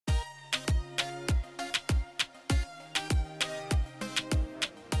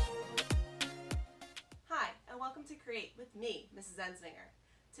create with me, Mrs. Ensminger.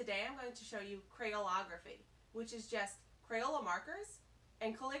 Today I'm going to show you Crayoligraphy, which is just Crayola markers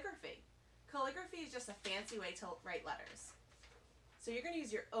and calligraphy. Calligraphy is just a fancy way to write letters. So you're going to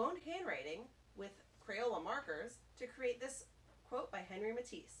use your own handwriting with Crayola markers to create this quote by Henri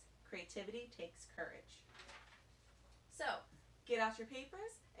Matisse, "Creativity takes courage." So get out your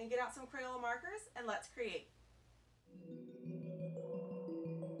papers and get out some Crayola markers and let's create.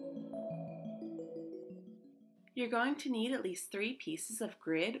 You're going to need at least 3 pieces of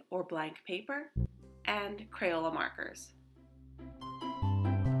grid or blank paper and Crayola markers.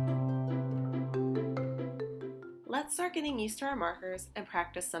 Let's start getting used to our markers and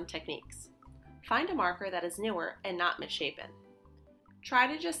practice some techniques. Find a marker that is newer and not misshapen. Try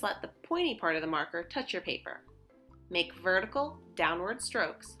to just let the pointy part of the marker touch your paper. Make vertical, downward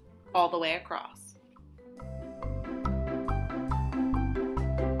strokes all the way across.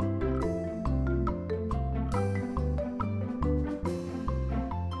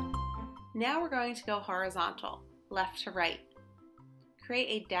 Now we're going to go horizontal, left to right. Create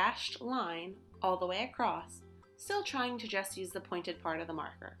a dashed line all the way across, still trying to just use the pointed part of the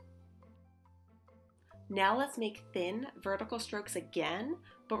marker. Now let's make thin vertical strokes again,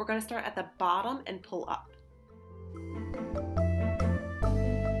 but we're going to start at the bottom and pull up.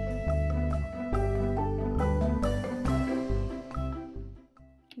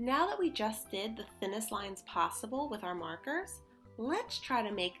 Now that we just did the thinnest lines possible with our markers, let's try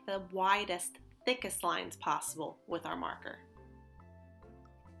to make the widest, thickest lines possible with our marker.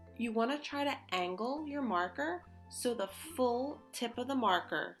 You want to try to angle your marker so the full tip of the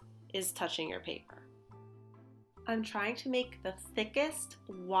marker is touching your paper. I'm trying to make the thickest,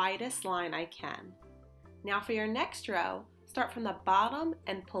 widest line I can. Now for your next row, start from the bottom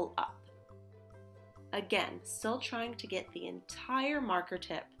and pull up. Again, still trying to get the entire marker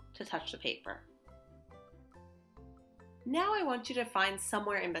tip to touch the paper. Now I want you to find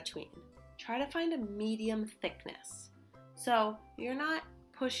somewhere in between. Try to find a medium thickness. So you're not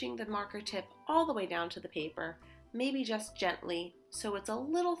pushing the marker tip all the way down to the paper, maybe just gently, so it's a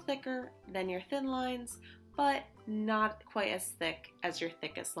little thicker than your thin lines, but not quite as thick as your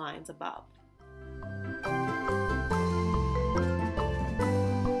thickest lines above.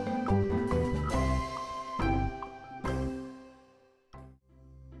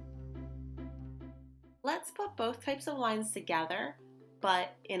 Let's put both types of lines together,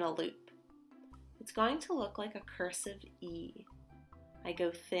 but in a loop. It's going to look like a cursive E. I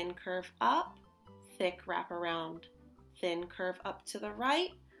go thin curve up, thick wrap around, thin curve up to the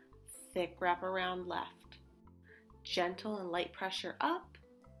right, thick wrap around left. Gentle and light pressure up,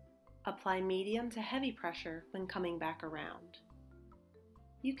 apply medium to heavy pressure when coming back around.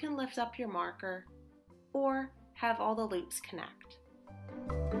 You can lift up your marker or have all the loops connect.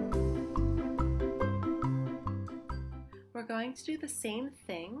 We're going to do the same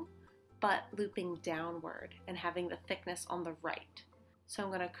thing, but looping downward and having the thickness on the right. So I'm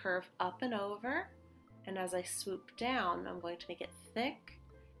going to curve up and over, and as I swoop down, I'm going to make it thick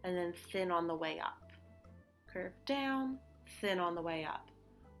and then thin on the way up. Curve down, thin on the way up.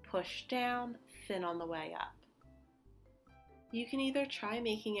 Push down, thin on the way up. You can either try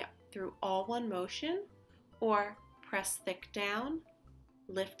making it through all one motion, or press thick down,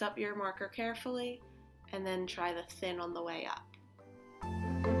 lift up your marker carefully, and then try the thin on the way up.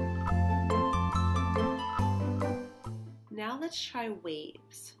 Now let's try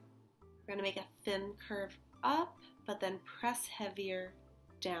waves. We're going to make a thin curve up, but then press heavier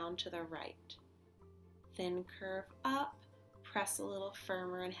down to the right. Thin curve up, press a little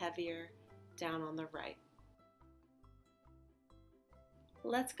firmer and heavier down on the right.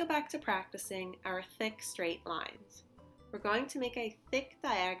 Let's go back to practicing our thick straight lines. We're going to make a thick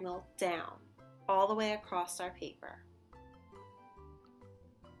diagonal down all the way across our paper.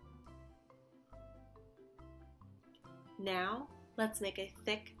 Now, let's make a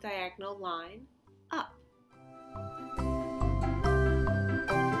thick diagonal line up.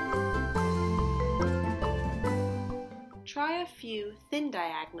 Try a few thin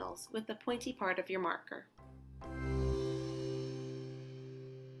diagonals with the pointy part of your marker.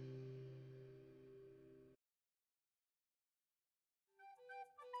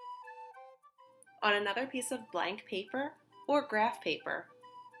 On another piece of blank paper or graph paper,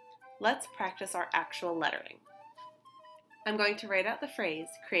 let's practice our actual lettering. I'm going to write out the phrase,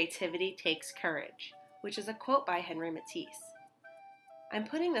 "Creativity takes courage," which is a quote by Henri Matisse. I'm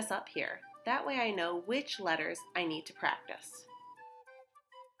putting this up here, that way I know which letters I need to practice.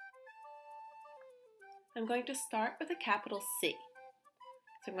 I'm going to start with a capital C.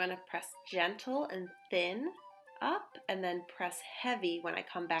 So I'm going to press gentle and thin up and then press heavy when I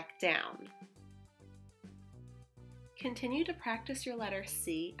come back down. Continue to practice your letter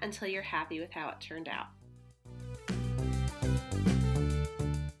C until you're happy with how it turned out.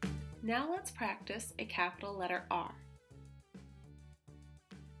 Now let's practice a capital letter R.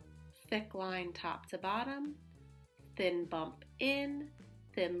 Thick line top to bottom, thin bump in,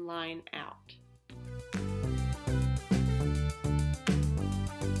 thin line out.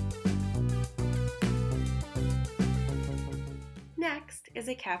 Next is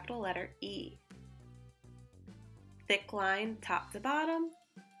a capital letter E. Thick line top to bottom,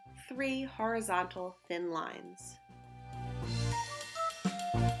 3 horizontal thin lines.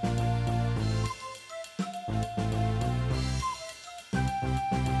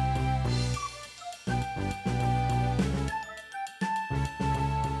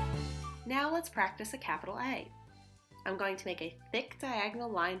 Now let's practice a capital A. I'm going to make a thick diagonal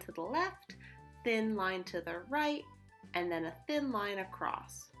line to the left, thin line to the right, and then a thin line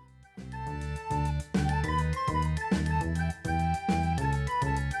across.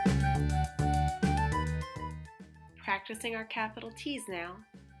 Practicing our capital T's now.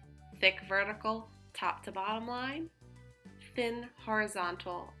 Thick vertical top to bottom line, thin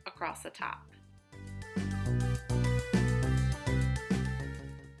horizontal across the top.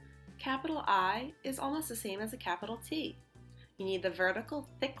 Capital I is almost the same as a capital T. You need the vertical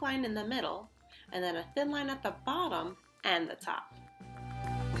thick line in the middle, and then a thin line at the bottom and the top.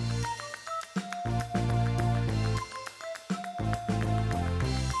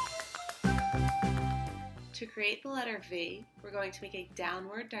 To create the letter V, we're going to make a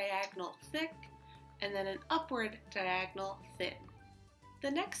downward diagonal thick and then an upward diagonal thin.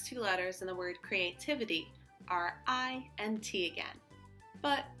 The next 2 letters in the word creativity are I and T again,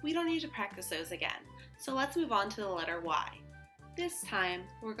 but we don't need to practice those again, so let's move on to the letter Y. This time,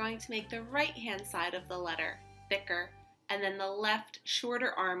 we're going to make the right-hand side of the letter thicker and then the left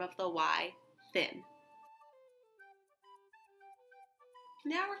shorter arm of the Y thin.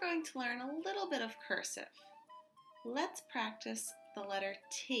 Now we're going to learn a little bit of cursive. Let's practice the letter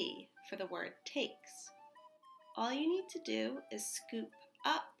T for the word takes. All you need to do is scoop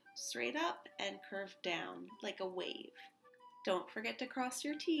up, straight up, and curve down like a wave. Don't forget to cross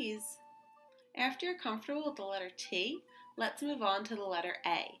your T's. After you're comfortable with the letter T, let's move on to the letter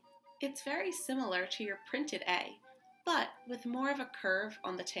A. It's very similar to your printed A, but with more of a curve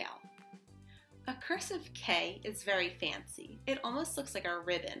on the tail. A cursive K is very fancy. It almost looks like a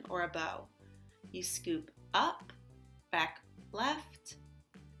ribbon or a bow. You scoop up, back left,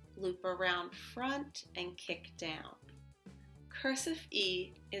 loop around front, and kick down. Cursive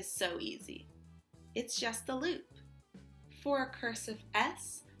E is so easy. It's just a loop. For a cursive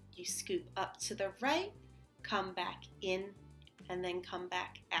S, you scoop up to the right, come back in, and then come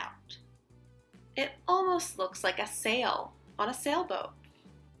back out. It almost looks like a sail on a sailboat.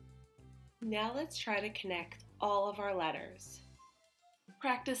 Now let's try to connect all of our letters.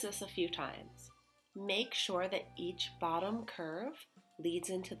 Practice this a few times. Make sure that each bottom curve leads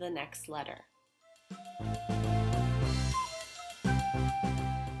into the next letter.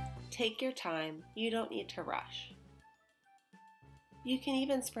 Take your time, you don't need to rush. You can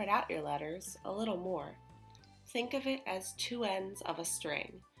even spread out your letters a little more. Think of it as 2 ends of a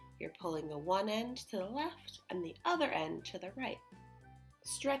string. You're pulling the one end to the left and the other end to the right,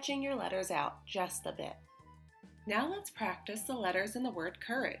 stretching your letters out just a bit. Now let's practice the letters in the word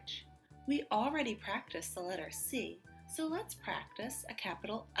courage. We already practiced the letter C, so let's practice a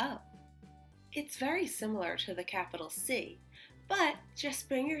capital O. It's very similar to the capital C, but just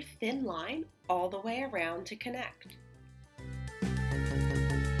bring your thin line all the way around to connect.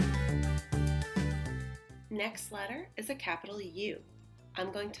 Next letter is a capital U.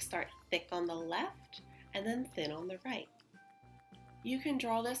 I'm going to start thick on the left and then thin on the right. You can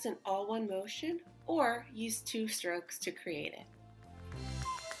draw this in all one motion or use 2 strokes to create it.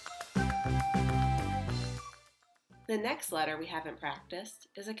 The next letter we haven't practiced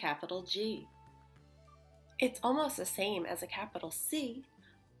is a capital G. It's almost the same as a capital C,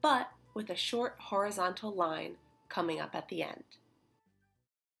 but with a short horizontal line coming up at the end.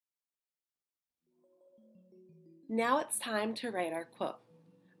 Now it's time to write our quote.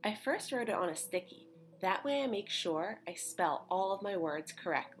 I first wrote it on a sticky. That way I make sure I spell all of my words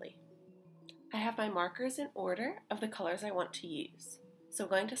correctly. I have my markers in order of the colors I want to use. So I'm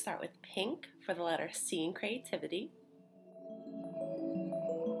going to start with pink for the letter C in creativity.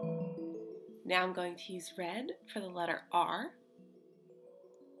 Now I'm going to use red for the letter R.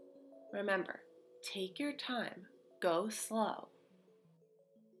 Remember, take your time, go slow.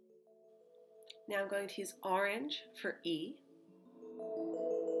 Now I'm going to use orange for E.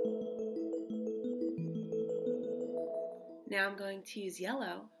 Now I'm going to use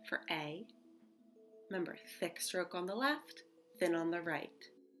yellow for A. Remember, thick stroke on the left, thin on the right.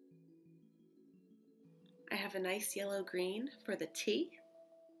 I have a nice yellow-green for the T.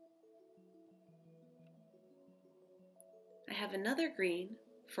 I have another green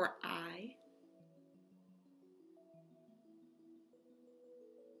for I.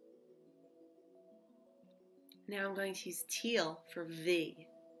 Now I'm going to use teal for V.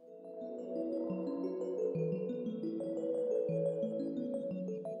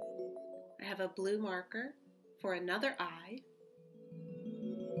 I have a blue marker for another I.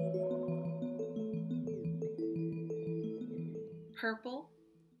 Purple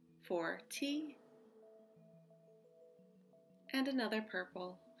for T. And another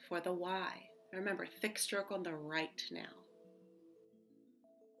purple for the Y. Remember, thick stroke on the right now.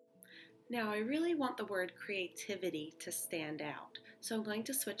 Now I really want the word creativity to stand out, so I'm going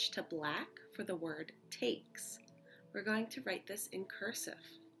to switch to black for the word takes. We're going to write this in cursive.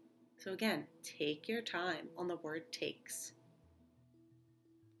 So again, take your time on the word takes.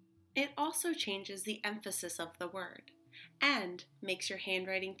 It also changes the emphasis of the word and makes your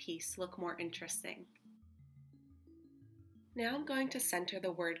handwriting piece look more interesting. Now I'm going to center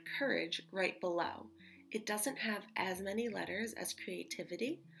the word courage right below. It doesn't have as many letters as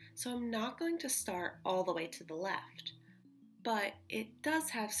creativity, so I'm not going to start all the way to the left. But it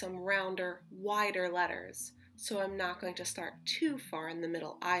does have some rounder, wider letters, so I'm not going to start too far in the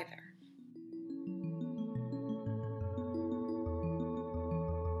middle either.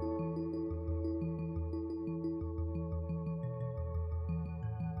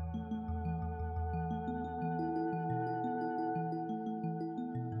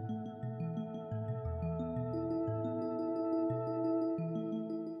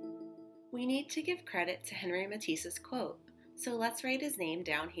 We need to give credit to Henri Matisse's quote, so let's write his name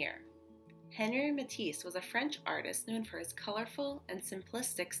down here. Henri Matisse was a French artist known for his colorful and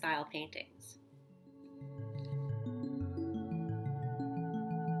simplistic style paintings.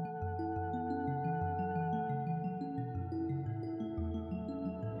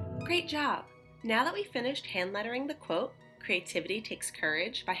 Great job! Now that we finished hand lettering the quote, "Creativity takes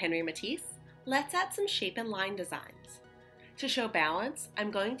courage" by Henri Matisse, let's add some shape and line designs. To show balance,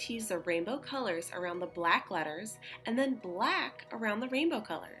 I'm going to use the rainbow colors around the black letters and then black around the rainbow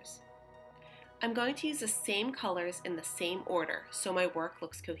colors. I'm going to use the same colors in the same order so my work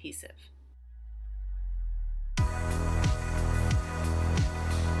looks cohesive.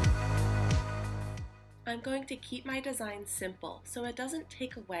 I'm going to keep my design simple so it doesn't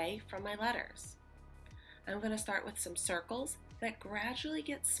take away from my letters. I'm going to start with some circles that gradually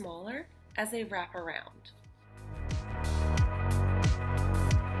get smaller as they wrap around.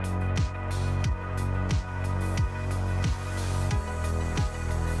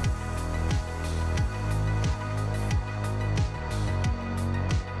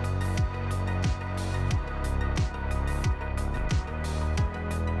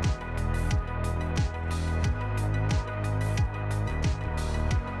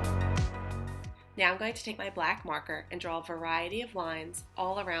 Now I'm going to take my black marker and draw a variety of lines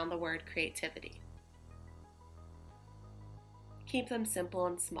all around the word creativity. Keep them simple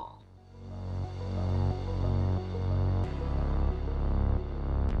and small.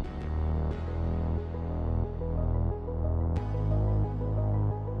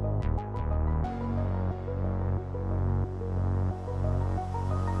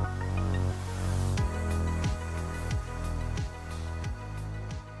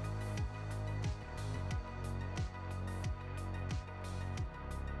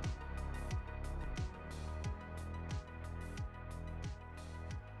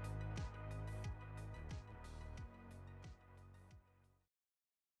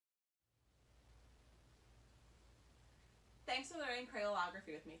 Thanks for learning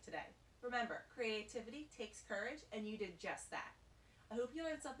Crayoligraphy with me today. Remember, creativity takes courage, and you did just that. I hope you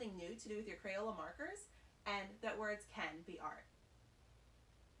learned something new to do with your Crayola markers, and that words can be art.